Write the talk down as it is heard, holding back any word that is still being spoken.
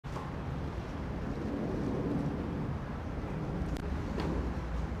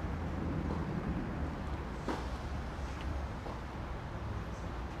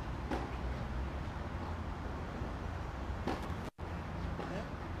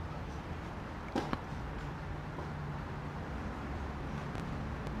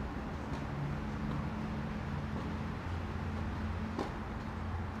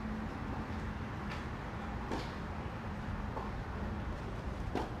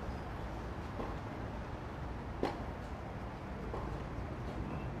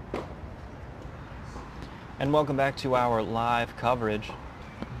And welcome back to our live coverage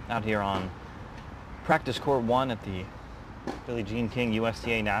out here on practice court 1 at the Billie Jean King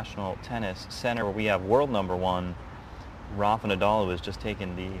USTA National Tennis Center, where we have world number 1 Rafael Nadal, who has just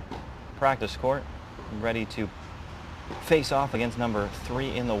taken the practice court, ready to face off against number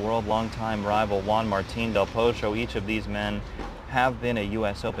 3 in the world, longtime rival Juan Martín del Potro. Each of these men have been a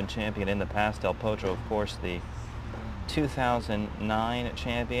U.S. Open champion in the past. Del Potro, of course, the 2009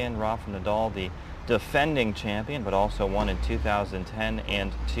 champion. Rafael Nadal, the defending champion, but also won in 2010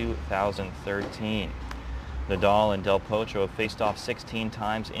 and 2013. Nadal and Del Potro have faced off 16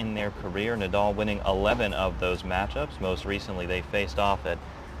 times in their career, Nadal winning 11 of those matchups. Most recently, they faced off at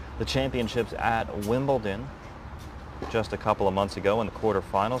the championships at Wimbledon just a couple of months ago in the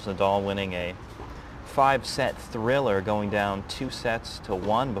quarterfinals. Nadal winning a 5-set thriller, going down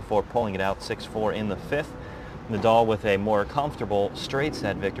 2-1 before pulling it out 6-4 in the 5th. Nadal with a more comfortable straight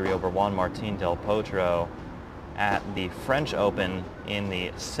set victory over Juan Martín del Potro at the French Open in the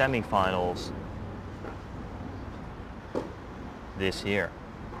semifinals this year.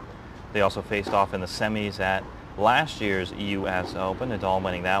 They also faced off in the semis at last year's U.S. Open. Nadal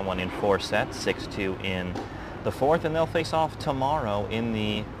winning that one in 4 sets, 6-2 in the 4th, and they'll face off tomorrow in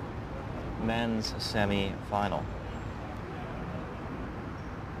the men's semi-final.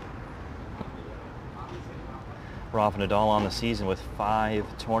 Rafael Nadal on the season with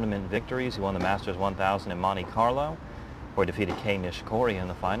 5 tournament victories. He won the Masters 1000 in Monte Carlo, where he defeated Kei Nishikori in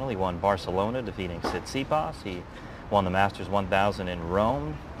the final. He won Barcelona, defeating Tsitsipas. He won the Masters 1000 in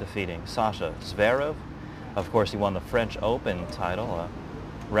Rome, defeating Sasha Zverev. Of course, he won the French Open title, a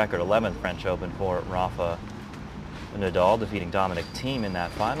record 11th French Open for Rafa Nadal, defeating Dominic Thiem in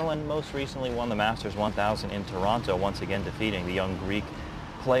that final, and most recently won the Masters 1000 in Toronto, once again defeating the young Greek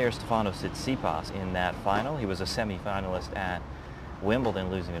player Stefanos Tsitsipas in that final. He was a semi-finalist at Wimbledon,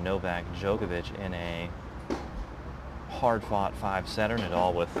 losing to Novak Djokovic in a hard-fought 5-setter.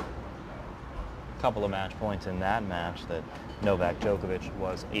 Nadal with a couple of match points in that match that Novak Djokovic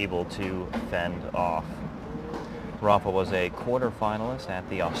was able to fend off. Rafa was a quarter-finalist at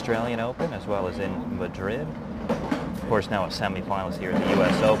the Australian Open as well as in Madrid. Of course, now a semi-finalist here at the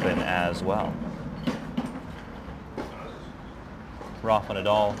U.S. Open as well. Rafael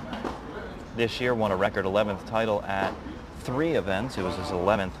Nadal this year won a record 11th title at 3 events. It was his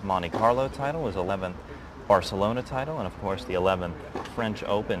 11th Monte Carlo title, his 11th Barcelona title, and of course the 11th French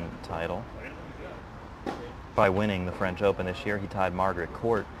Open title. By winning the French Open this year, he tied Margaret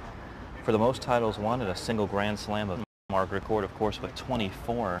Court for the most titles won at a single Grand Slam of Margaret Court, of course, with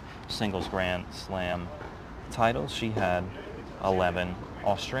 24 singles Grand Slam titles. She had 11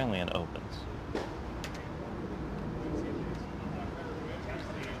 Australian Opens.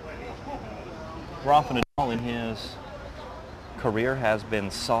 Rafael Nadal in his career has been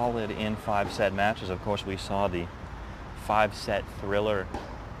solid in 5-set matches. Of course, we saw the 5-set thriller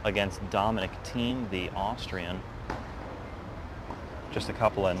against Dominic Thiem, the Austrian, just a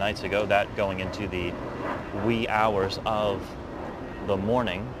couple of nights ago, that going into the wee hours of the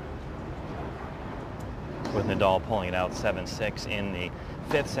morning, with Nadal pulling it out 7-6 in the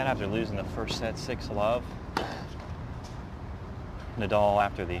 5th set after losing the first set 6-love. Nadal,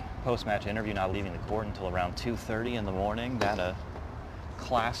 after the post-match interview, not leaving the court until around 2:30 in the morning. That a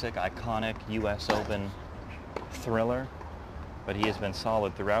classic, iconic U.S. Open thriller. But he has been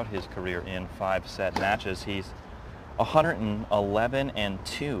solid throughout his career in 5-set matches. He's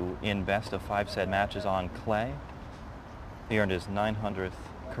 111-2 in best of 5-set matches on clay. He earned his 900th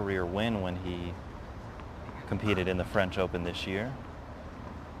career win when he competed in the French Open this year.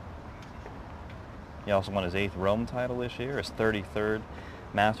 He also won his 8th Rome title this year, his 33rd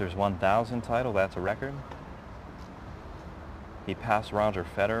Masters 1000 title. That's a record. He passed Roger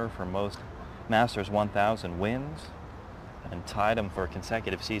Federer for most Masters 1000 wins and tied him for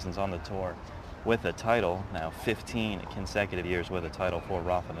consecutive seasons on the tour with a title. Now 15 consecutive years with a title for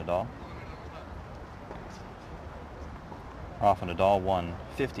Rafael Nadal. Rafael Nadal won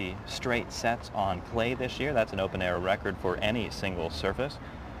 50 straight sets on clay this year. That's an open-air record for any single surface.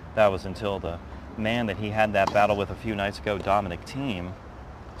 That was until the man that he had that battle with a few nights ago, Dominic Thiem,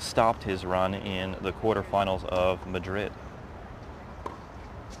 stopped his run in the quarterfinals of Madrid.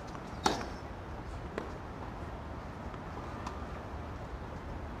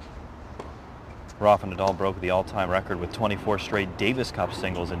 Rafael Nadal broke the all-time record with 24 straight Davis Cup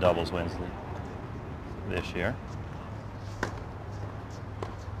singles and doubles wins this year.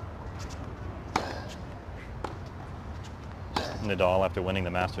 Nadal, after winning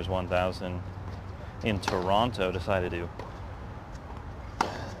the Masters 1000 in Toronto, decided to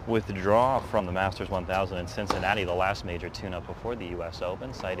withdraw from the Masters 1000 in Cincinnati, the last major tune-up before the U.S.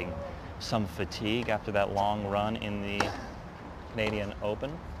 Open, citing some fatigue after that long run in the Canadian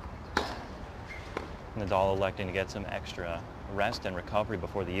Open. Nadal electing to get some extra rest and recovery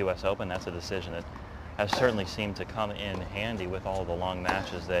before the U.S. Open. That's a decision that has certainly seemed to come in handy with all the long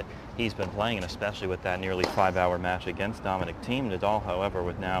matches that he's been playing, and especially with that nearly 5-hour match against Dominic Thiem. Nadal, however,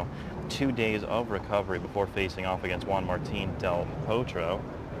 with now 2 days of recovery before facing off against Juan Martín del Potro.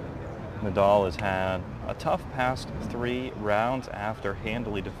 Nadal has had a tough past 3 rounds after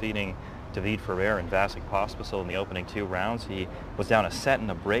handily defeating David Ferrer and Vasek Pospisil in the opening 2 rounds. He was down a set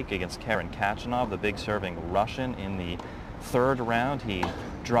and a break against Karen Khachanov, the big serving Russian, in the 3rd round. He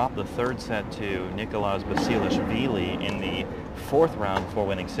dropped the 3rd set to Nicolas Basilashvili in the 4th round before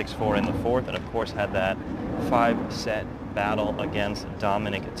winning 6-4 in the 4th, and of course had that 5-set battle against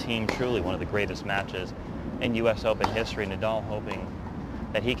Dominic Thiem. Truly one of the greatest matches in U.S. Open history. Nadal hoping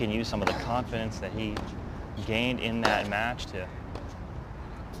that he can use some of the confidence that he gained in that match to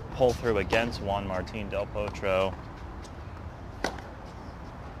pull through against Juan Martín del Potro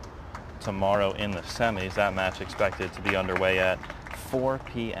tomorrow in the semis. That match expected to be underway at 4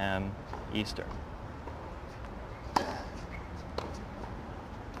 p.m. Eastern.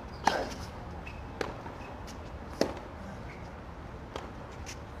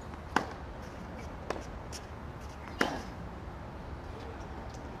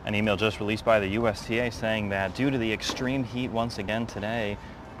 An email just released by the USTA saying that due to the extreme heat once again today,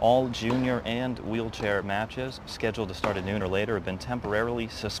 all junior and wheelchair matches scheduled to start at noon or later have been temporarily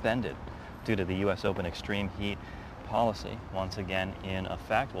suspended due to the U.S. Open extreme heat policy once again in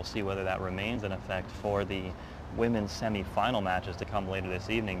effect. We'll see whether that remains in effect for the women's semi-final matches to come later this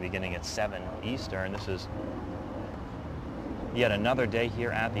evening, beginning at 7 Eastern. This is yet another day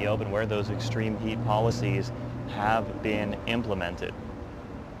here at the Open where those extreme heat policies have been implemented.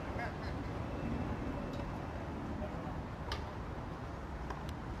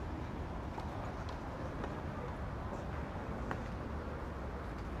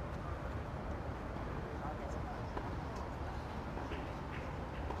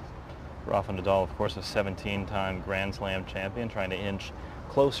 Rafael Nadal, of course, a 17-time Grand Slam champion, trying to inch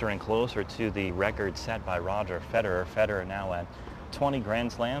closer and closer to the record set by Roger Federer. Federer now at 20 Grand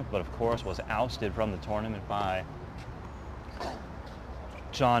Slams, but of course was ousted from the tournament by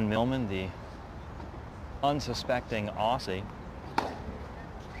John Millman, the unsuspecting Aussie,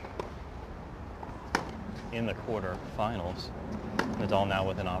 in the quarterfinals. Nadal now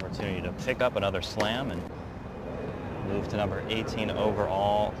with an opportunity to pick up another slam and move to number 18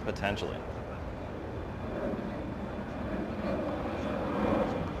 overall, potentially.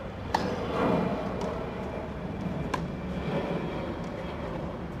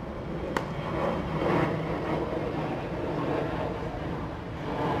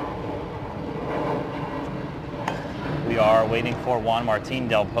 We are waiting for Juan Martín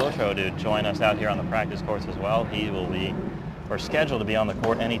del Potro to join us out here on the practice course as well. He will be, or scheduled to be on the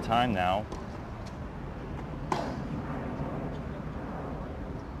court any time now.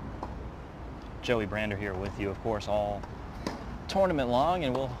 Joey Brander here with you, of course, all tournament long,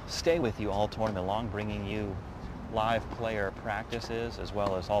 and we'll stay with you all tournament long, bringing you live player practices as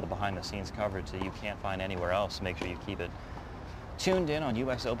well as all the behind-the-scenes coverage that you can't find anywhere else. Make sure you keep it tuned in on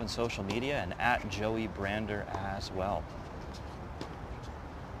U.S. Open social media and at Joey Brander as well.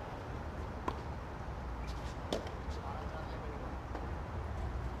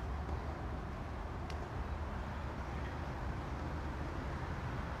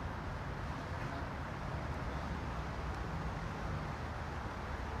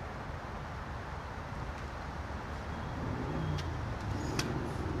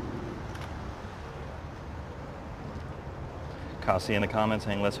 Cassie in the comments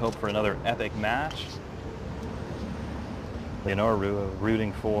saying, let's hope for another epic match. Leonora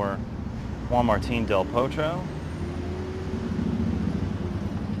rooting for Juan Martín del Potro.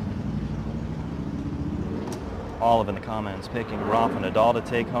 Olive in the comments picking Rafa Nadal to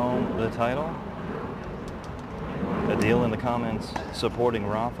take home the title. Adil in the comments supporting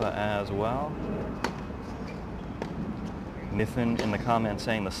Rafa as well. Mithan in the comments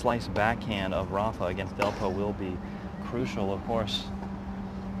saying the slice backhand of Rafa against Delpo will be crucial. Of course,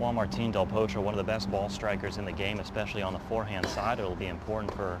 Juan Martín del Potro, one of the best ball strikers in the game, especially on the forehand side. It'll be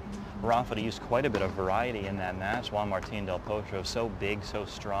important for Rafa to use quite a bit of variety in that match. Juan Martín del Potro, so big, so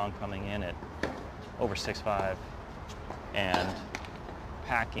strong, coming in at over 6'5", and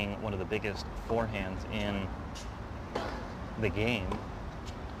packing one of the biggest forehands in the game.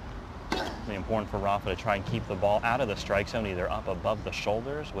 It'll be important for Rafa to try and keep the ball out of the strike zone, either up above the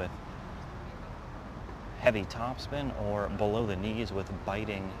shoulders with heavy topspin or below the knees with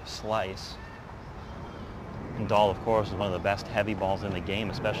biting slice. Nadal, of course, is one of the best heavy balls in the game,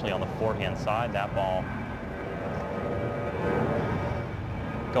 especially on the forehand side. That ball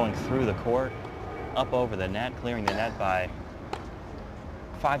going through the court, up over the net, clearing the net by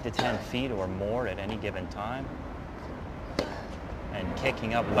 5 to 10 feet or more at any given time, and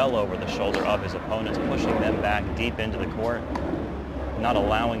kicking up well over the shoulder of his opponents, pushing them back deep into the court, not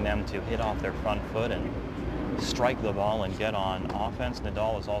allowing them to hit off their front foot and strike the ball and get on offense.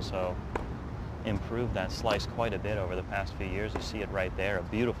 Nadal has also improved that slice quite a bit over the past few years. You see it right there, a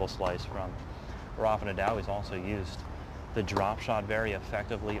beautiful slice from Rafa Nadal. He's also used the drop shot very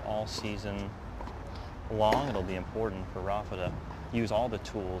effectively all season long. It'll be important for Rafa to use all the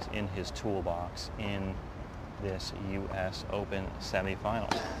tools in his toolbox in this U.S. Open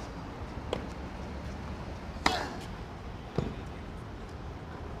semifinal.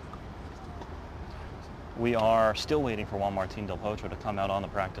 We are still waiting for Juan Martín del Potro to come out on the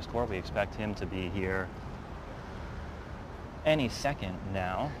practice court. We expect him to be here any second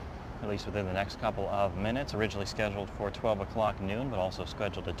now, at least within the next couple of minutes. Originally scheduled for 12 o'clock noon, but also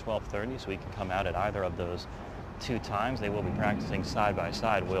scheduled at 12:30, so he can come out at either of those two times. They will be practicing side by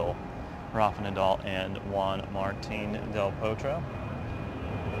side, will Rafa Nadal and Juan Martín del Potro.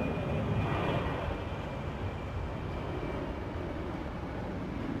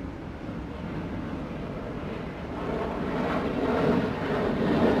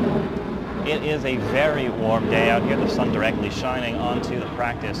 It is a very warm day out here, the sun directly shining onto the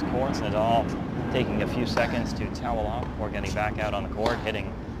practice courts. Nadal taking a few seconds to towel off before getting back out on the court,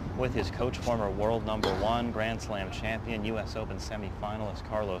 hitting with his coach, former world #1, Grand Slam champion, U.S. Open semifinalist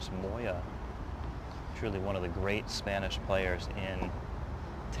Carlos Moya. Truly one of the great Spanish players in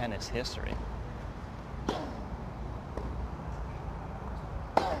tennis history.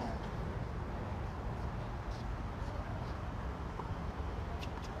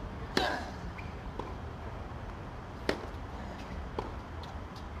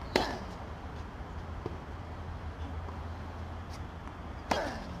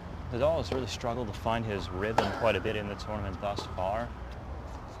 Nadal has really struggled to find his rhythm quite a bit in the tournament thus far.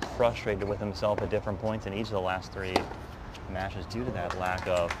 Frustrated with himself at different points in each of the last 3 matches due to that lack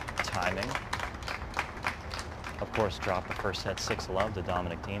of timing. Of course, dropped the first set 6-love to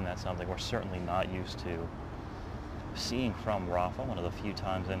Dominic Thiem. That's something we're certainly not used to seeing from Rafa. One of the few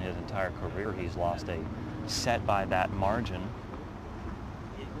times in his entire career he's lost a set by that margin.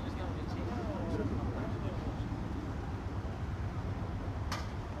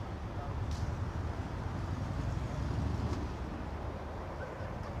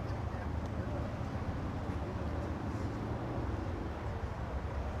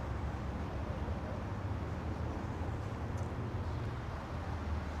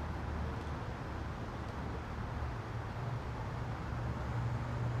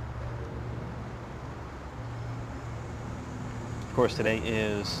 Of course, today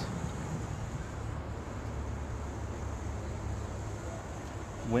is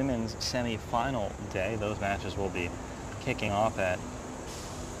women's semifinal day. Those matches will be kicking off at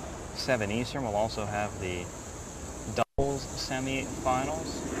 7 Eastern. We'll also have the doubles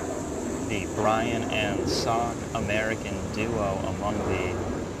semifinals. The Bryan and Sock American duo among the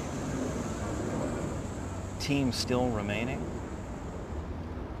teams still remaining.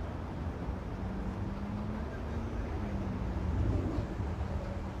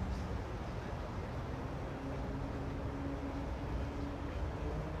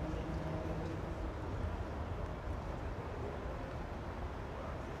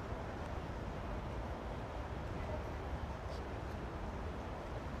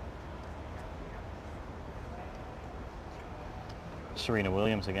 Serena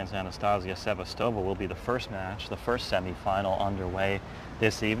Williams against Anastasia Sevastova will be the first match, the first semifinal underway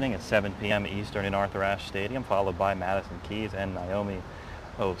this evening at 7 p.m. Eastern in Arthur Ashe Stadium, followed by Madison Keys and Naomi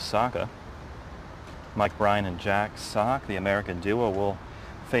Osaka. Mike Bryan and Jack Sock, the American duo, will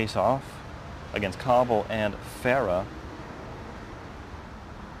face off against Cobble and Farah.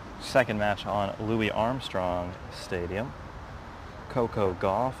 Second match on Louis Armstrong Stadium. Coco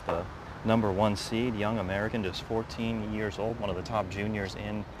Gauff, the #1 seed, young American, just 14 years old, one of the top juniors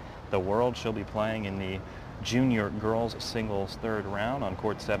in the world. She'll be playing in the junior girls singles 3rd round on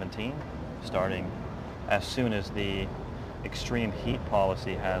court 17, starting as soon as the extreme heat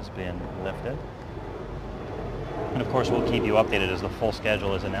policy has been lifted. And of course, we'll keep you updated as the full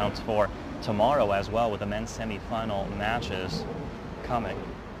schedule is announced for tomorrow as well, with the men's semifinal matches coming.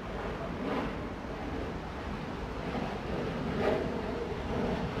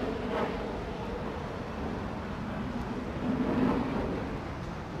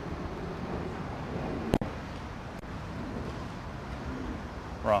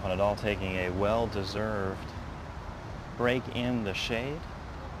 Rafa Nadal taking a well-deserved break in the shade.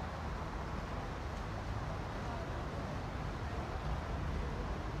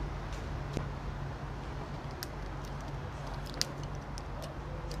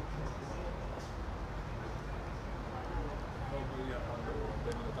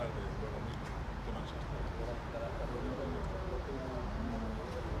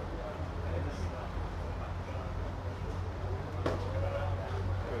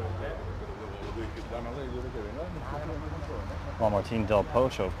 Juan Martín del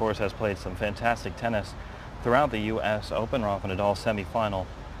Potro, of course, has played some fantastic tennis throughout the U.S. Open. Rafa Nadal's semifinal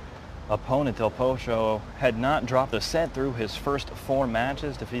opponent, Del Potro, had not dropped a set through his first 4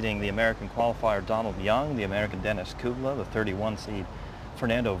 matches, defeating the American qualifier Donald Young, the American Denis Kugla, the 31 seed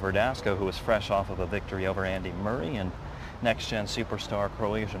Fernando Verdasco, who was fresh off of a victory over Andy Murray, and next-gen superstar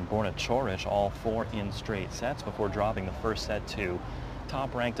Croatian Borna Coric, all 4 in straight sets before dropping the first set to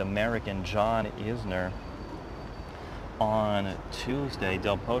top-ranked American John Isner on Tuesday.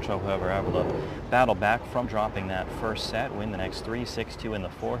 Del Potro, however, able to battle back from dropping that first set, win the next 3, 6-2 in the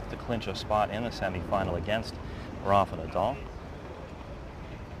fourth to clinch a spot in the semifinal against Rafa Nadal.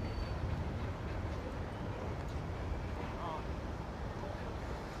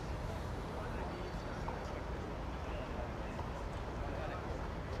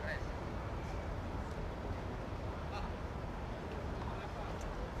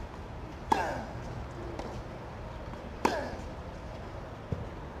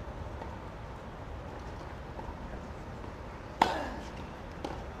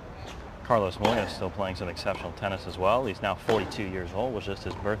 Carlos Moya is still playing some exceptional tennis as well. He's now 42 years old. It was just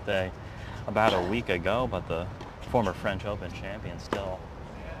his birthday about a week ago, but the former French Open champion still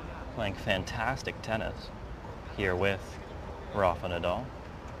playing fantastic tennis here with Rafa Nadal.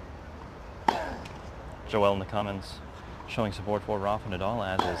 Joel in the comments showing support for Rafa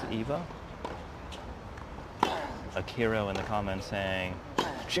Nadal, as is Eva. Akiro in the comments saying,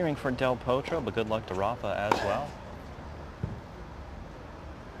 cheering for Del Potro, but good luck to Rafa as well.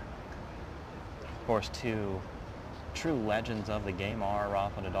 Of course, 2 true legends of the game are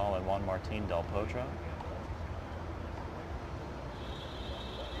Rafa Nadal and Juan Martín del Potro.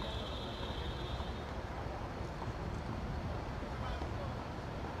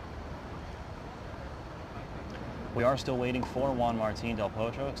 We are still waiting for Juan Martín del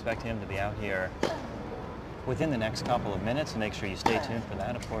Potro. Expect him to be out here within the next couple of minutes, and make sure you stay tuned for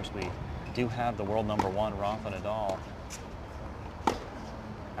that. Of course, we do have the world #1 Rafa Nadal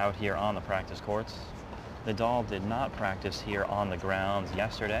out here on the practice courts. Nadal did not practice here on the grounds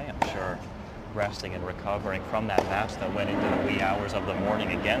yesterday. I'm sure resting and recovering from that match that went into the wee hours of the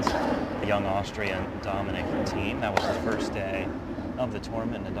morning against the young Austrian Dominic team. That was his first day of the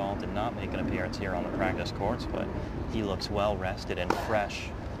tournament. Nadal did not make an appearance here on the practice courts, but he looks well rested and fresh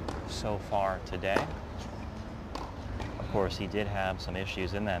so far today. Of course, he did have some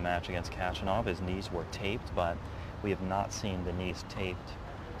issues in that match against Khachanov. His knees were taped, but we have not seen the knees taped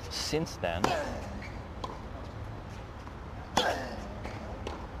since then.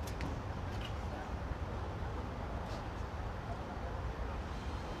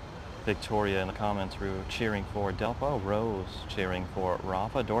 Victoria in the comments cheering for Delpo. Rose cheering for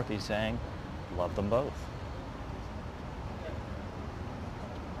Rafa. Dorothy saying, love them both.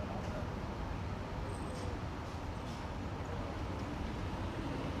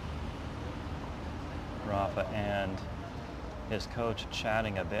 Rafa and his coach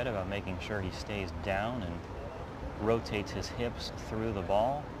chatting a bit about making sure he stays down and rotates his hips through the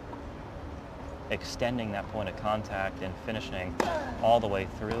ball, extending that point of contact and finishing all the way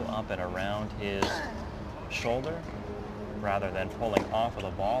through up and around his shoulder rather than pulling off of the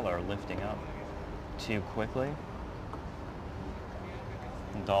ball or lifting up too quickly.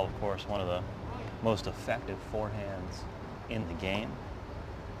 Nadal, of course, one of the most effective forehands in the game.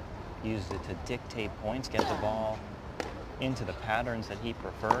 Used it to dictate points, get the ball into the patterns that he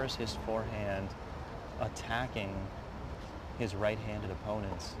prefers. His forehand attacking his right-handed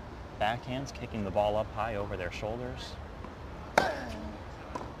opponents' backhands, kicking the ball up high over their shoulders.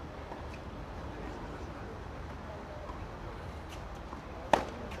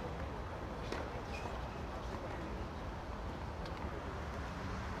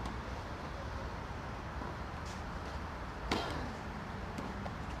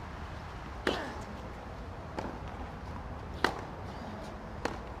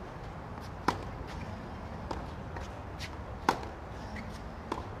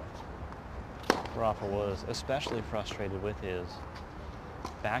 Rafa was especially frustrated with his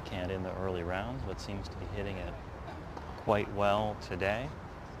backhand in the early rounds, but seems to be hitting it quite well today,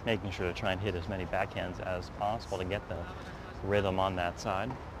 making sure to try and hit as many backhands as possible to get the rhythm on that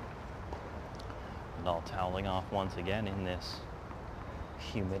side. Nadal toweling off once again in this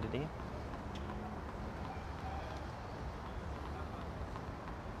humidity.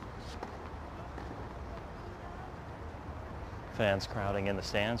 Fans crowding in the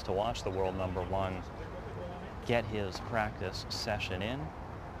stands to watch the world number one get his practice session in.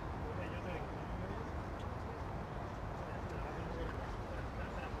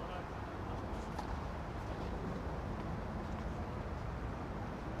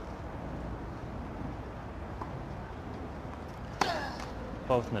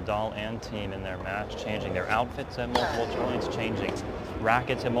 Both Nadal and Thiem in their match changing their outfits at multiple points, changing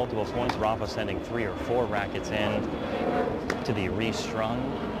rackets at multiple points. Rafa sending 3 or 4 rackets in to be restrung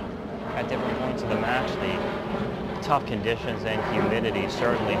at different points of the match. The tough conditions and humidity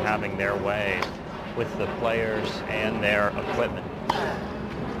certainly having their way with the players and their equipment.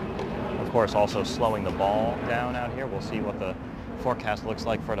 Of course, also slowing the ball down out here. We'll see what the forecast looks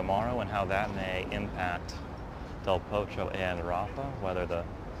like for tomorrow and how that may impact Del Potro and Rafa, whether the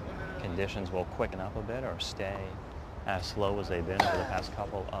conditions will quicken up a bit or stay as slow as they've been over the past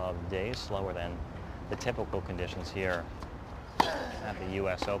couple of days, slower than the typical conditions here at the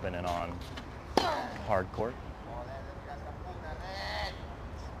U.S. Open and on hard court.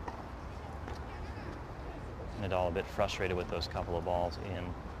 Nadal a bit frustrated with those couple of balls in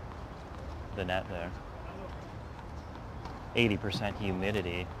the net there. 80%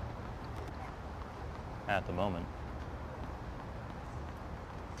 humidity at the moment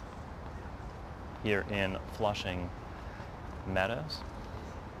here in Flushing Meadows.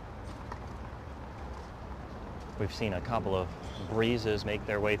 We've seen a couple of breezes make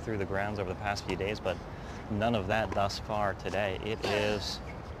their way through the grounds over the past few days, but none of that thus far today. It is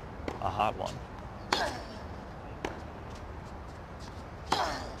a hot one.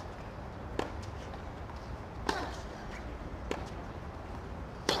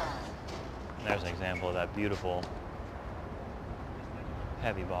 There's an example of that beautiful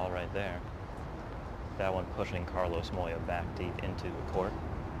heavy ball right there. That one pushing Carlos Moya back deep into the court.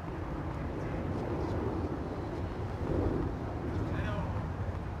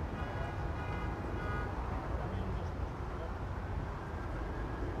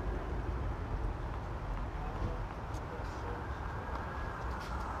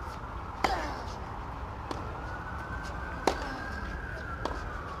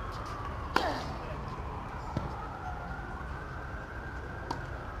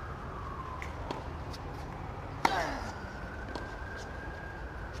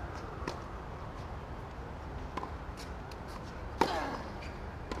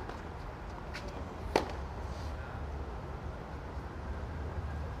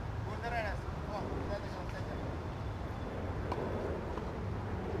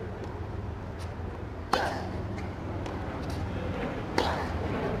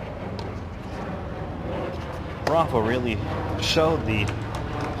 Rafa really showed the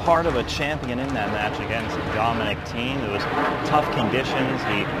heart of a champion in that match against Dominic Thiem. It was tough conditions.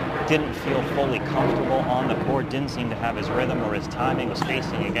 He didn't feel fully comfortable on the court, didn't seem to have his rhythm or his timing, was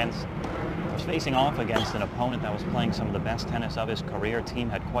facing off against an opponent that was playing some of the best tennis of his career. Thiem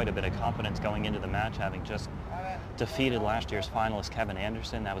had quite a bit of confidence going into the match, having just defeated last year's finalist Kevin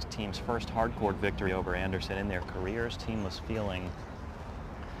Anderson. That was Thiem's first hard-court victory over Anderson in their careers. Thiem was feeling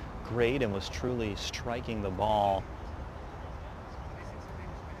great and was truly striking the ball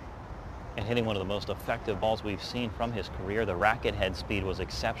and hitting one of the most effective balls we've seen from his career. The racket head speed was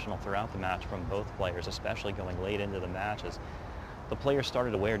exceptional throughout the match from both players, especially going late into the match. As the players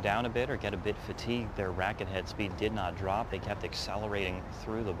started to wear down a bit or get a bit fatigued, their racket head speed did not drop. They kept accelerating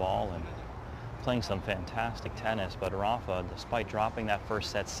through the ball and playing some fantastic tennis. But Rafa, despite dropping that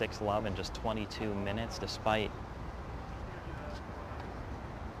first set 6-love in just 22 minutes, despite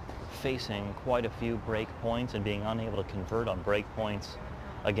facing quite a few break points and being unable to convert on break points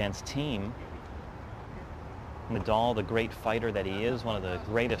against Thiem, Nadal, the great fighter that he is, one of the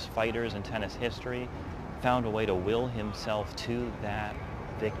greatest fighters in tennis history, found a way to will himself to that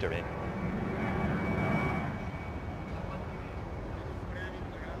victory.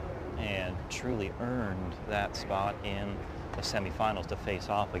 And truly earned that spot in the semifinals to face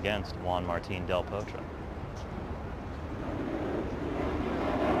off against Juan Martín del Potro.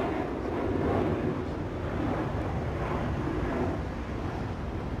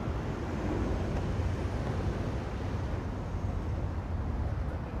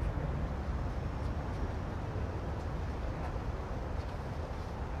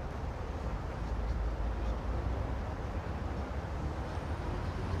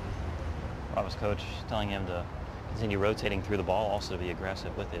 Rafa's coach telling him to continue rotating through the ball, also to be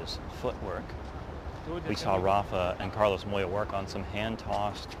aggressive with his footwork. We saw Rafa and Carlos Moya work on some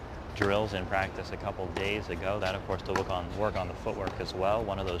hand-tossed drills in practice a couple days ago. That, of course, to work on the footwork as well.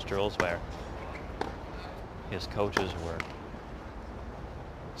 One of those drills where his coaches were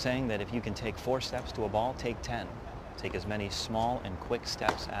saying that if you can take 4 steps to a ball, take 10. Take as many small and quick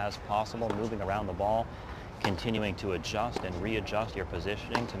steps as possible, moving around the ball, continuing to adjust and readjust your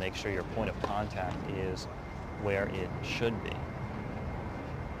positioning to make sure your point of contact is where it should be.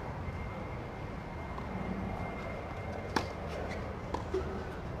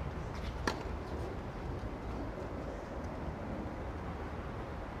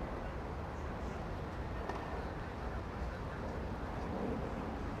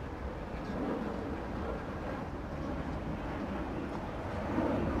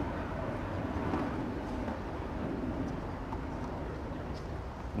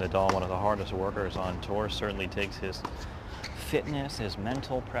 Nadal, one of the hardest workers on tour, certainly takes his fitness, his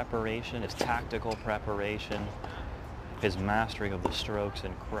mental preparation, his tactical preparation, his mastery of the strokes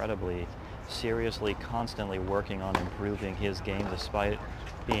incredibly seriously, constantly working on improving his game despite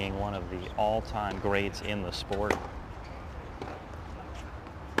being one of the all-time greats in the sport.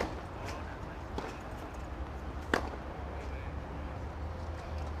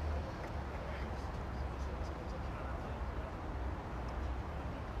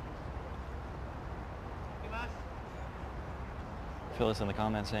 Phyllis in the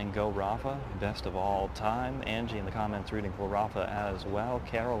comments saying, go Rafa, best of all time. Angie in the comments rooting for Rafa as well.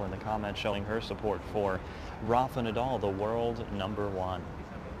 Carol in the comments showing her support for Rafa Nadal, the world #1.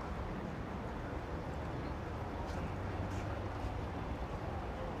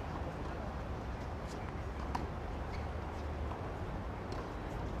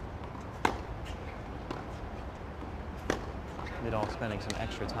 Nadal spending some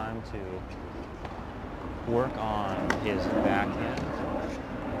extra time to work on his backhand,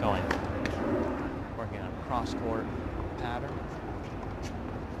 working on a cross-court pattern,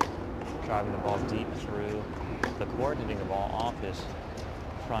 driving the ball deep through the court, hitting the ball off his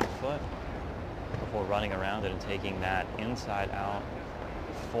front foot before running around it and taking that inside-out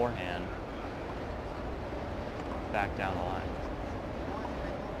forehand back down the line.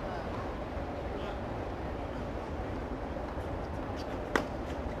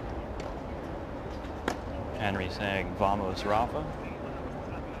 Henry saying, vamos Rafa.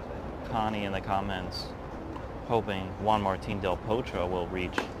 Connie in the comments hoping Juan Martín del Potro will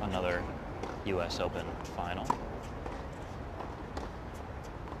reach another U.S. Open final.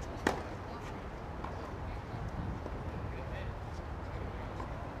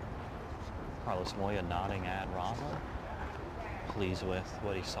 Carlos Moya nodding at Rafa, pleased with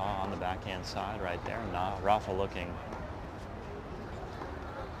what he saw on the backhand side right there. Rafa looking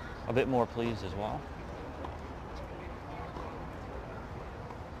a bit more pleased as well.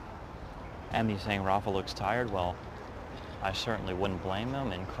 Emmy saying Rafa looks tired. Well, I certainly wouldn't blame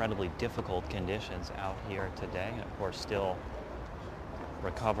him. Incredibly difficult conditions out here today. Of course, still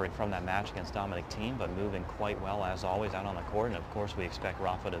recovering from that match against Dominic Thiem, but moving quite well as always out on the court. And of course, we expect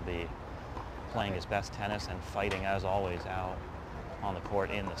Rafa to be playing his best tennis and fighting as always out on the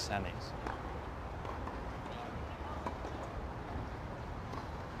court in the semis.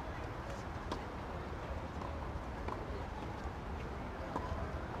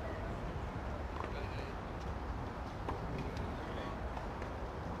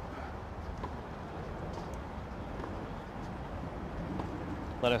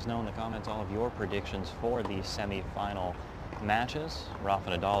 Let us know in the comments all of your predictions for the semi-final matches. Rafa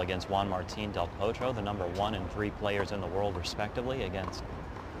Nadal against Juan Martín del Potro, the #1 and 3 players in the world respectively, against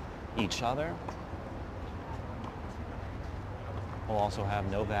each other. We'll also have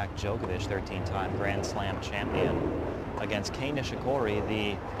Novak Djokovic, 13-time Grand Slam champion, against Kei Nishikori,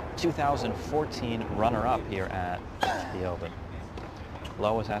 the 2014 runner-up here at the Open.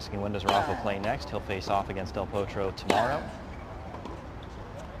 Lowe is asking, when does Rafa play next? He'll face off against Del Potro tomorrow.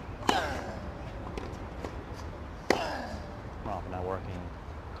 Rafa now working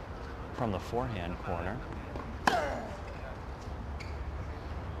from the forehand corner.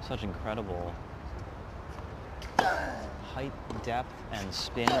 Such incredible height, depth, and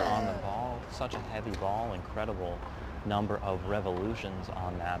spin on the ball. Such a heavy ball. Incredible number of revolutions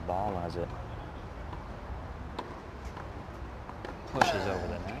on that ball as it pushes over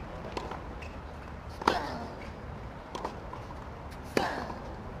the net.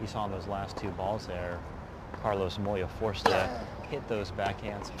 You saw in those last 2 balls there, Carlos Moya forced to hit those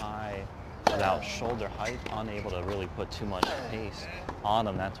backhands high about shoulder height, unable to really put too much pace on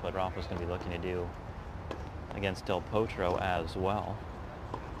them. That's what Rafa's going to be looking to do against Del Potro as well.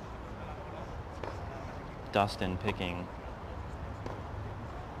 Dustin picking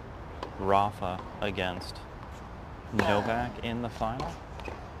Rafa against Novak in the final.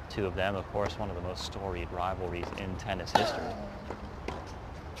 Two of them, of course, one of the most storied rivalries in tennis history.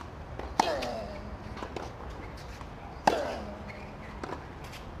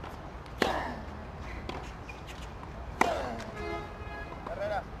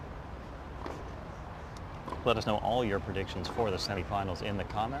 Let us know all your predictions for the semifinals in the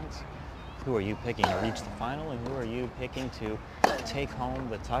comments. Who are you picking to reach the final, and who are you picking to take home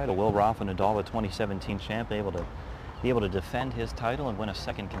the title? Will Rafa Nadal, the 2017 champ, be able to defend his title and win a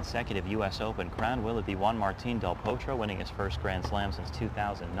second consecutive U.S. Open crown? Will it be Juan Martín del Potro winning his first Grand Slam since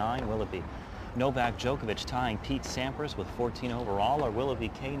 2009? Will it be Novak Djokovic tying Pete Sampras with 14 overall, or will it be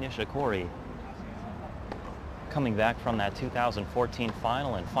Kei Nishikori coming back from that 2014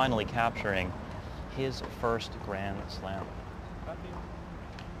 final and finally capturing his first Grand Slam?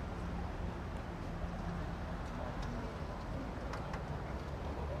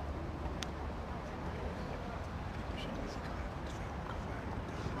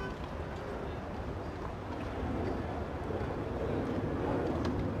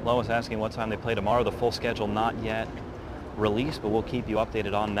 Lois asking what time they play tomorrow. The full schedule not yet released, but we'll keep you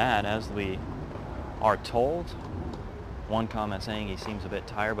updated on that as we are told. One comment saying he seems a bit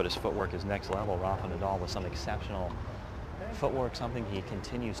tired, but his footwork is next level. Rafa Nadal with some exceptional footwork, something he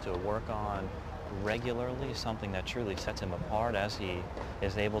continues to work on regularly, something that truly sets him apart as he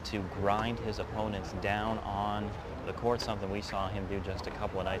is able to grind his opponents down on the court, something we saw him do just a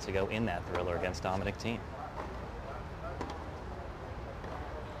couple of nights ago in that thriller against Dominic Thiem.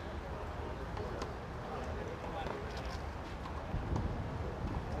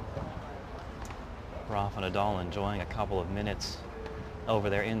 Rafa Nadal enjoying a couple of minutes over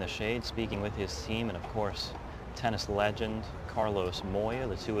there in the shade, speaking with his team, and of course, tennis legend Carlos Moya,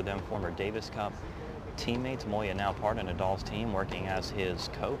 the two of them former Davis Cup teammates. Moya now part of Nadal's team, working as his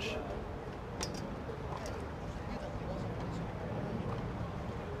coach.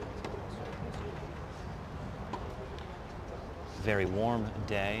 Very warm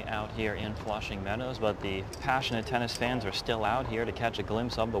day out here in Flushing Meadows, but the passionate tennis fans are still out here to catch a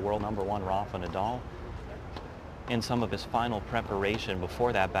glimpse of the world #1 Rafa Nadal in some of his final preparation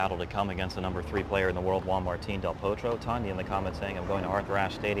before that battle to come against the #3 player in the world, Juan Martín del Potro. Tanya in the comments saying, I'm going to Arthur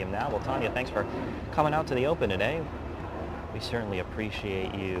Ashe Stadium now. Well, Tanya, thanks for coming out to the Open today. We certainly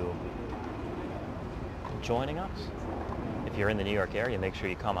appreciate you joining us. If you're in the New York area, make sure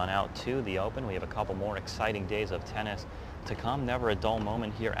you come on out to the Open. We have a couple more exciting days of tennis to come. Never a dull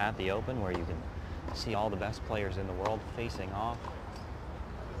moment here at the Open, where you can see all the best players in the world facing off.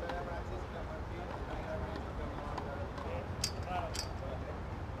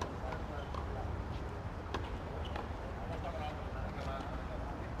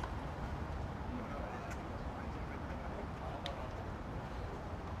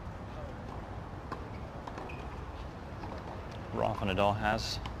 Rafa Nadal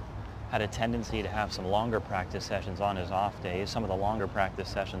has had a tendency to have some longer practice sessions on his off days, some of the longer practice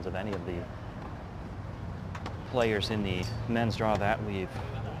sessions of any of the players in the men's draw that we've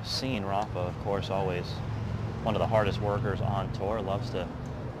seen. Rafa, of course, always one of the hardest workers on tour, loves to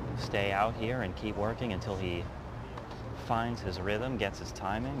stay out here and keep working until he finds his rhythm, gets his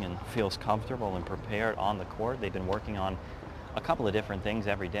timing, and feels comfortable and prepared on the court. They've been working on a couple of different things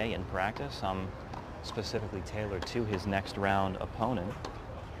every day in practice, some specifically tailored to his next round opponent.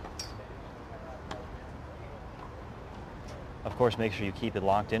 Of course, make sure you keep it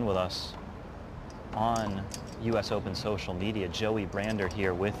locked in with us on U.S. Open social media. Joey Brander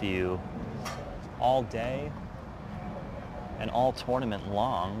here with you all day and all tournament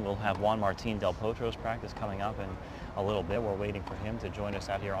long. We'll have Juan Martín del Potro's practice coming up in a little bit. We're waiting for him to join us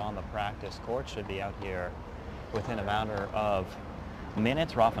out here on the practice court. Should be out here within a matter of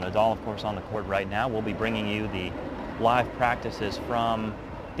minutes. Rafa Nadal, of course, on the court right now. We'll be bringing you the live practices from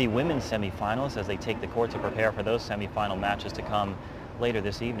the women's semifinals as they take the court to prepare for those semifinal matches to come later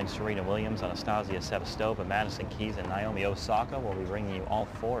this evening. Serena Williams, Anastasia Sevastova, Madison Keys, and Naomi Osaka will be bringing you all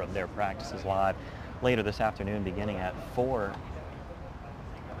four of their practices live later this afternoon, beginning at 4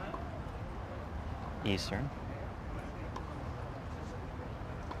 Eastern.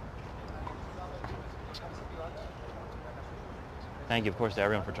 Thank you, of course, to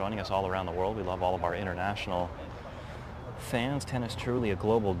everyone for joining us all around the world. We love all of our international fans. Tennis truly a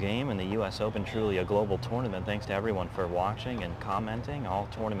global game, and the U.S. Open truly a global tournament. Thanks to everyone for watching and commenting all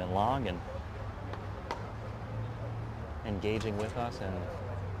tournament long and engaging with us in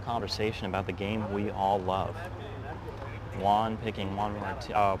conversation about the game we all love. Juan picking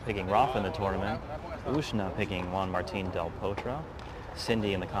Rafa in the tournament. Ushna picking Juan Martín del Potro.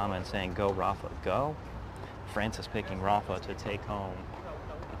 Cindy in the comments saying, go Rafa, go. Francis picking Rafa to take home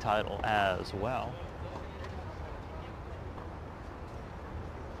the title as well.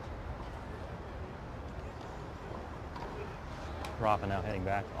 Rafa now heading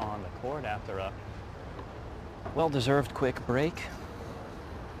back on the court after a well-deserved quick break.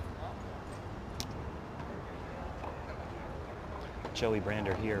 Joey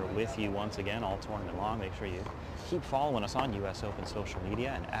Brander here with you once again all tournament long. Make sure you keep following us on US Open social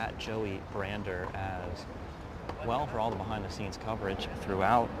media and at Joey Brander as well for all the behind-the-scenes coverage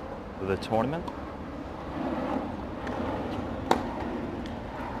throughout the tournament.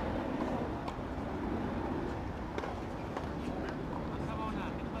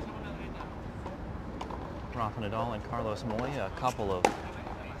 Rafa Nadal and Carlos Moya, a couple of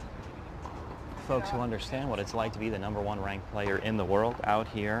folks who understand what it's like to be the #1 ranked player in the world out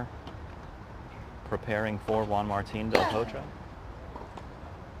here preparing for Juan Martín del Potro.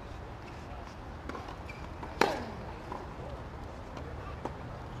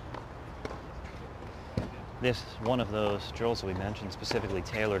 This is one of those drills that we mentioned specifically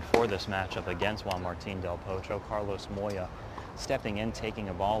tailored for this matchup against Juan Martín del Potro. Carlos Moya stepping in, taking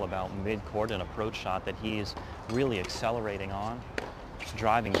a ball about mid-court, an approach shot that he's really accelerating on,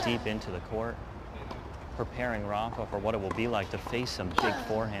 driving deep into the court, preparing Rafa for what it will be like to face some big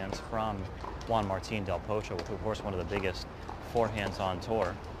forehands from Juan Martín del Potro, which of course one of the biggest forehands on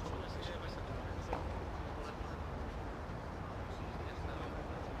tour.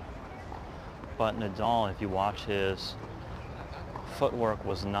 But Nadal, if you watch his footwork,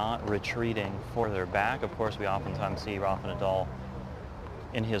 was not retreating further back. Of course, we oftentimes see Rafa Nadal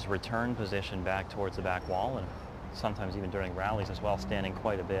in his return position back towards the back wall, and sometimes even during rallies as well, standing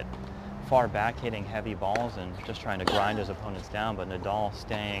quite a bit far back, hitting heavy balls and just trying to grind his opponents down. But Nadal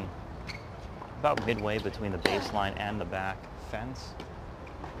staying about midway between the baseline and the back fence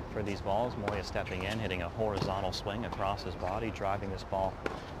for these balls. Moya stepping in, hitting a horizontal swing across his body, driving this ball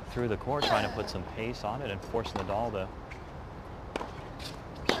through the court, trying to put some pace on it and force Nadal to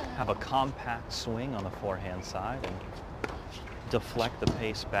have a compact swing on the forehand side and deflect the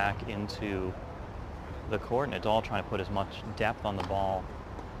pace back into the court. Nadal trying to put as much depth on the ball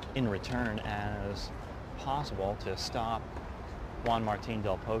in return as possible to stop Juan Martín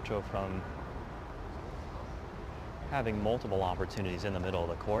del Potro from having multiple opportunities in the middle of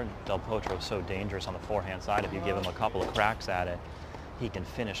the court. Del Potro is so dangerous on the forehand side. If you give him a couple of cracks at it, he can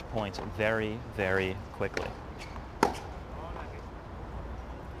finish points very, very quickly.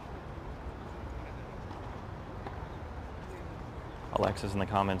 Alexis in the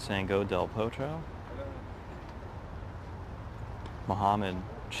comments saying, "Go Del Potro." Mohammed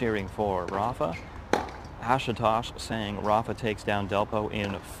cheering for Rafa. Ashutosh saying Rafa takes down Delpo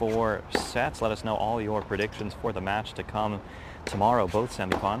in 4 sets. Let us know all your predictions for the match to come tomorrow, both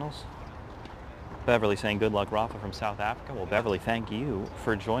semifinals. Beverly saying good luck Rafa from South Africa. Well, Beverly, thank you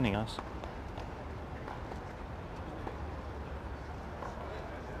for joining us.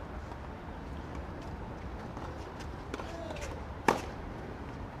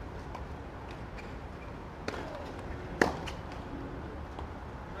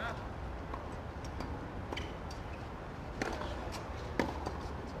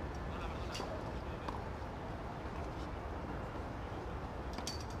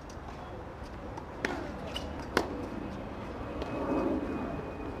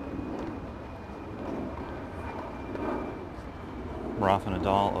 Rafa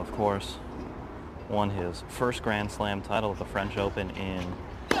Nadal, of course, won his first Grand Slam title at the French Open in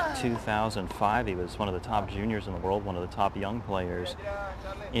 2005. He was one of the top juniors in the world, one of the top young players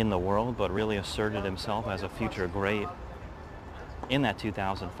in the world, but really asserted himself as a future great. In that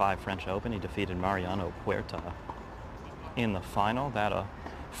 2005 French Open, he defeated Mariano Puerta in the final. That a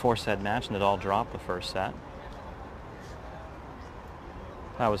 4-set match. Nadal dropped the first set.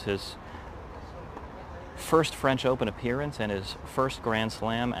 That was his first French Open appearance and his first Grand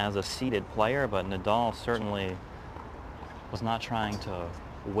Slam as a seeded player, but Nadal certainly was not trying to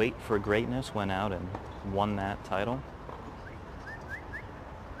wait for greatness, went out and won that title.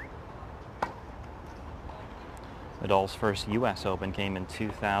 Nadal's first US Open came in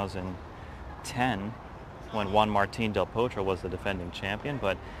 2010 when Juan Martín del Potro was the defending champion,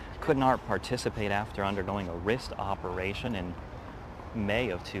 but could not participate after undergoing a wrist operation in May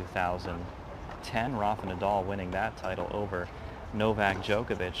of 2010. Rafa Nadal winning that title over Novak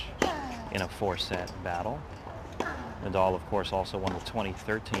Djokovic in a 4-set battle. Nadal, of course, also won the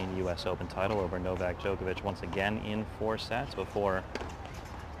 2013 US Open title over Novak Djokovic once again in 4 sets before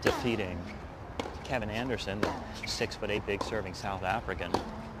defeating Kevin Anderson, the 6'8" big serving South African,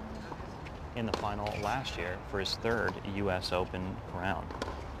 in the final last year for his 3rd US Open crown.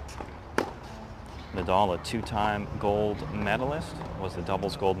 Nadal, a 2-time gold medalist, was the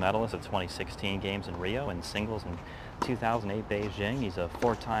doubles gold medalist of 2016 games in Rio and singles in 2008 Beijing. He's a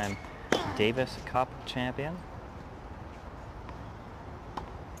 4-time Davis Cup champion.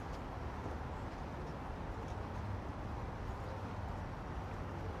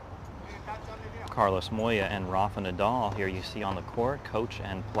 Carlos Moya and Rafa Nadal. Here you see on the court, coach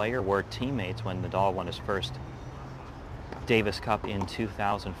and player were teammates when Nadal won his first Davis Cup in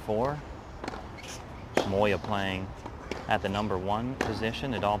 2004. Moya playing at the #1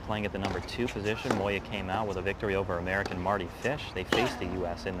 position, Nadal playing at the #2 position. Moya came out with a victory over American Marty Fish. They faced the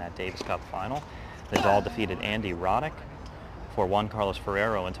U.S. in that Davis Cup final. Nadal defeated Andy Roddick. For Juan Carlos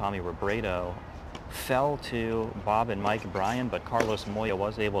Ferrero and Tommy Robredo fell to Bob and Mike Bryan, but Carlos Moya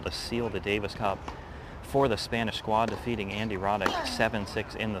was able to seal the Davis Cup for the Spanish squad, defeating Andy Roddick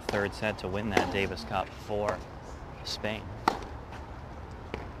 7-6 in the third set to win that Davis Cup for Spain.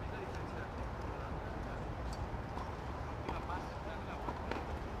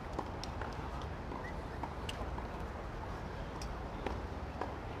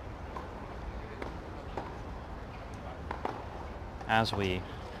 As we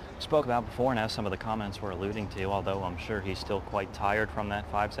spoke about before, and as some of the comments were alluding to, although I'm sure he's still quite tired from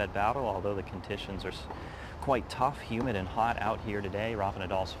that 5-set battle, although the conditions are quite tough, humid and hot out here today, Rafa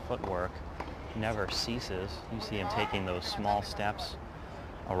Nadal's footwork never ceases. You see him taking those small steps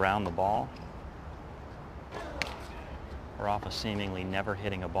around the ball. Rafa seemingly never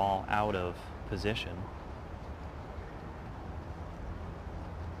hitting a ball out of position.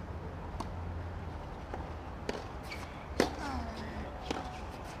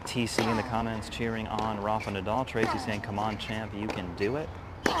 TC in the comments cheering on Rafa Nadal. Tracy saying, come on, champ, you can do it.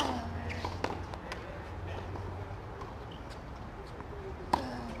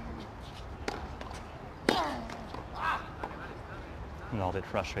 Nadal a bit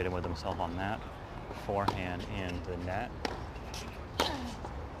frustrated with himself on that. Forehand in the net.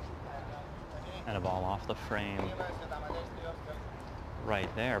 And a ball off the frame right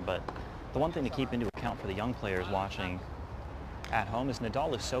there. But the one thing to keep into account for the young players watching at home is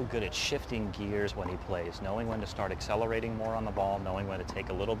Nadal is so good at shifting gears when he plays, knowing when to start accelerating more on the ball, knowing when to take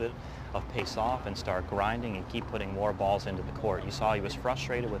a little bit of pace off and start grinding and keep putting more balls into the court. You saw he was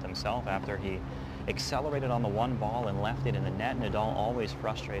frustrated with himself after he accelerated on the one ball and left it in the net. Nadal always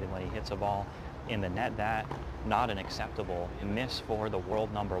frustrated when he hits a ball in the net. That not an acceptable miss for the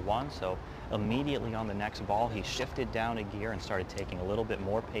world #1. So immediately on the next ball, he shifted down a gear and started taking a little bit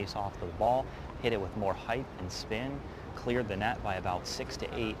more pace off of the ball, hit it with more height and spin, cleared the net by about 6 to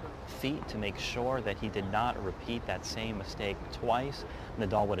 8 feet to make sure that he did not repeat that same mistake twice.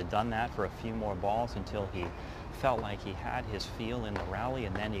 Nadal would have done that for a few more balls until he felt like he had his feel in the rally,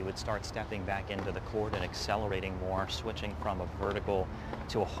 and then he would start stepping back into the court and accelerating more, switching from a vertical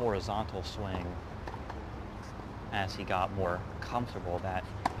to a horizontal swing as he got more comfortable. That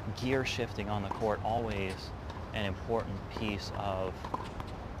gear shifting on the court, always an important piece of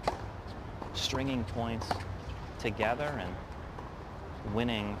stringing points together and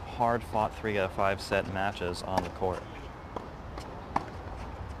winning hard-fought 3 out of 5 set matches on the court.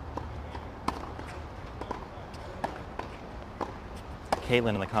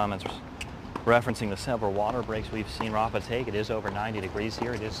 Caitlin in the comments referencing the several water breaks we've seen Rafa take. It is over 90 degrees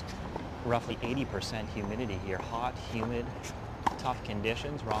here. It is roughly 80% humidity here. Hot, humid, tough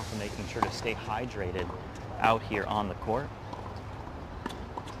conditions. Rafa making sure to stay hydrated out here on the court.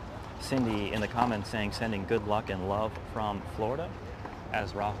 Cindy in the comments saying, sending good luck and love from Florida,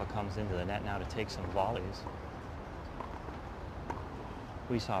 as Rafa comes into the net now to take some volleys.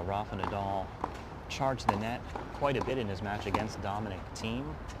 We saw Rafa Nadal charge the net quite a bit in his match against Dominic Thiem,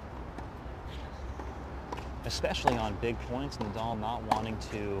 especially on big points. Nadal not wanting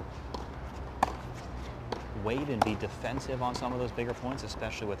to wait and be defensive on some of those bigger points,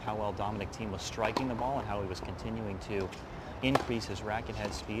 especially with how well Dominic Thiem was striking the ball and how he was continuing to increase his racket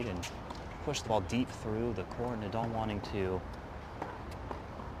head speed and push the ball deep through the court. Nadal wanting to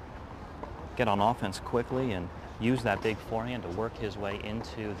get on offense quickly and use that big forehand to work his way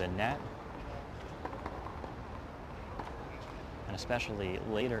into the net. And especially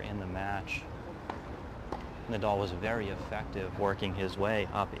later in the match, Nadal was very effective working his way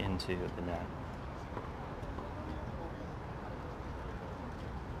up into the net.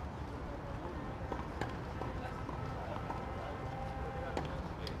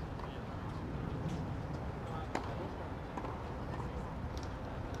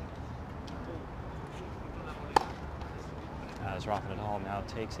 As Rafa Nadal now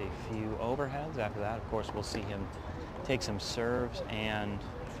takes a few overheads. After that, of course, we'll see him take some serves and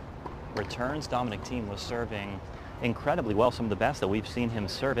returns. Dominic Thiem was serving incredibly well, some of the best that we've seen him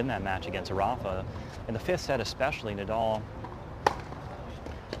serve in that match against Rafa. In the 5th set especially, Nadal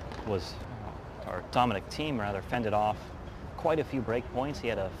was, or Dominic Thiem rather, fended off quite a few break points. He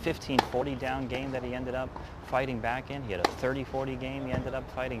had a 15-40 down game that he ended up fighting back in. He had a 30-40 game he ended up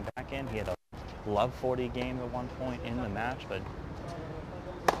fighting back in. He had a love 40 game at one point in the match, but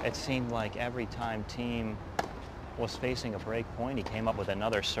It seemed like every time Thiem was facing a break point, he came up with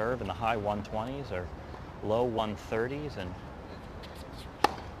another serve in the high 120s or low 130s and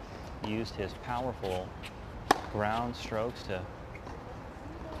used his powerful ground strokes to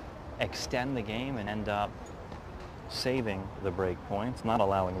extend the game and end up saving the break points, not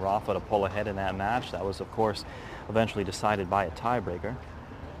allowing Rafa to pull ahead in that match. That was, of course, eventually decided by a tiebreaker.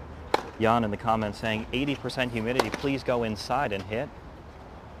 Jan in the comments saying 80% humidity, please go inside and hit.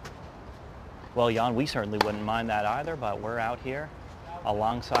 Well, Jan, we certainly wouldn't mind that either, but we're out here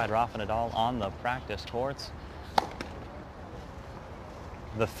alongside Rafa Nadal on the practice courts.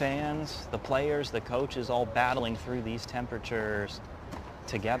 The fans, the players, the coaches all battling through these temperatures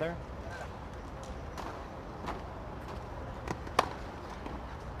together.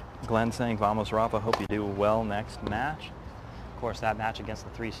 Glenn saying, Vamos Rafa, hope you do well next match. Of course, that match against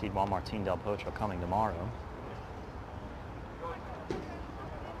the 3-seed Juan Martín del Potro coming tomorrow.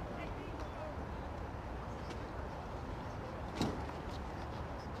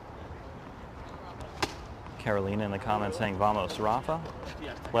 Carolina in the comments saying, Vamos Rafa.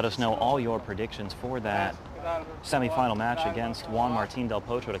 Let us know all your predictions for that semifinal match against Juan Martín del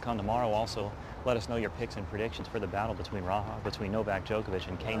Potro to come tomorrow. Also, let us know your picks and predictions for the battle between Novak Djokovic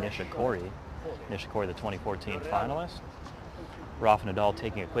and Kei Nishikori. Nishikori, the 2014 finalist. Rafa Nadal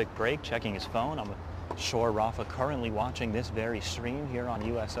taking a quick break, checking his phone. I'm sure Rafa currently watching this very stream here on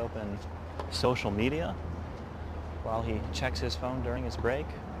US Open social media while he checks his phone during his break.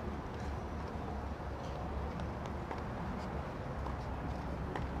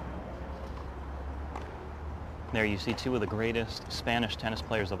 There you see two of the greatest Spanish tennis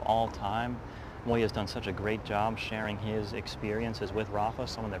players of all time. Moya has done such a great job sharing his experiences with Rafa,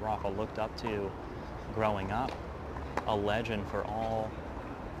 someone that Rafa looked up to growing up, a legend for all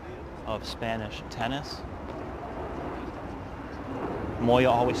of Spanish tennis.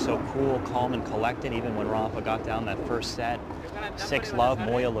 Moya always so cool, calm, and collected. Even when Rafa got down that first set, 6-love,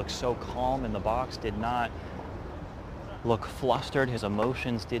 Moya looked so calm in the box, did not look flustered. His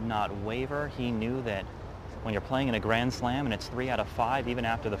emotions did not waver. He knew that when you're playing in a Grand Slam and it's 3 out of 5, even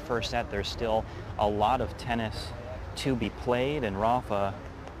after the first set, there's still a lot of tennis to be played, and Rafa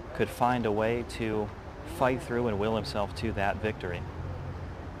could find a way to fight through and will himself to that victory.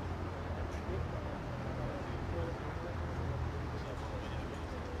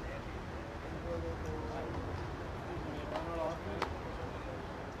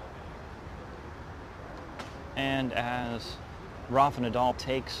 And as Rafa Nadal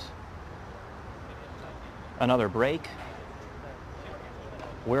takes another break,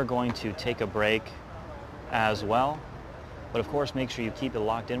 we're going to take a break as well. But of course, make sure you keep it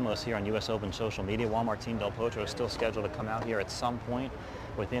locked in with us here on US Open social media. Juan Martín del Potro is still scheduled to come out here at some point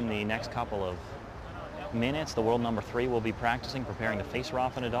within the next couple of minutes. The world number 3 will be practicing, preparing to face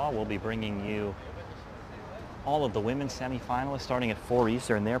Rafa Nadal. We'll be bringing you all of the women's semifinalists starting at 4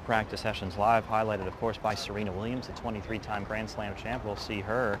 Eastern, their practice sessions live, highlighted of course by Serena Williams, the 23-time Grand Slam champ. We'll see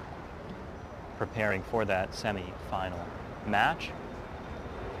her preparing for that semi-final match.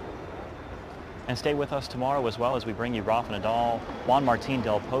 And stay with us tomorrow as well as we bring you Rafa Nadal, Juan Martín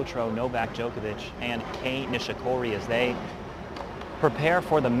del Potro, Novak Djokovic, and Kei Nishikori as they prepare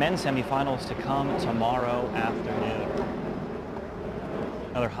for the men's semifinals to come tomorrow afternoon.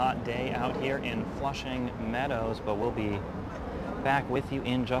 Another hot day out here in Flushing Meadows, but we'll be back with you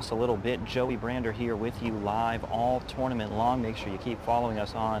in just a little bit. Joey Brander here with you live all tournament long. Make sure you keep following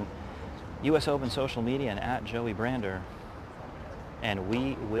us on US Open social media and at Joey Brander. And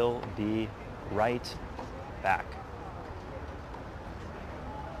we will be right back.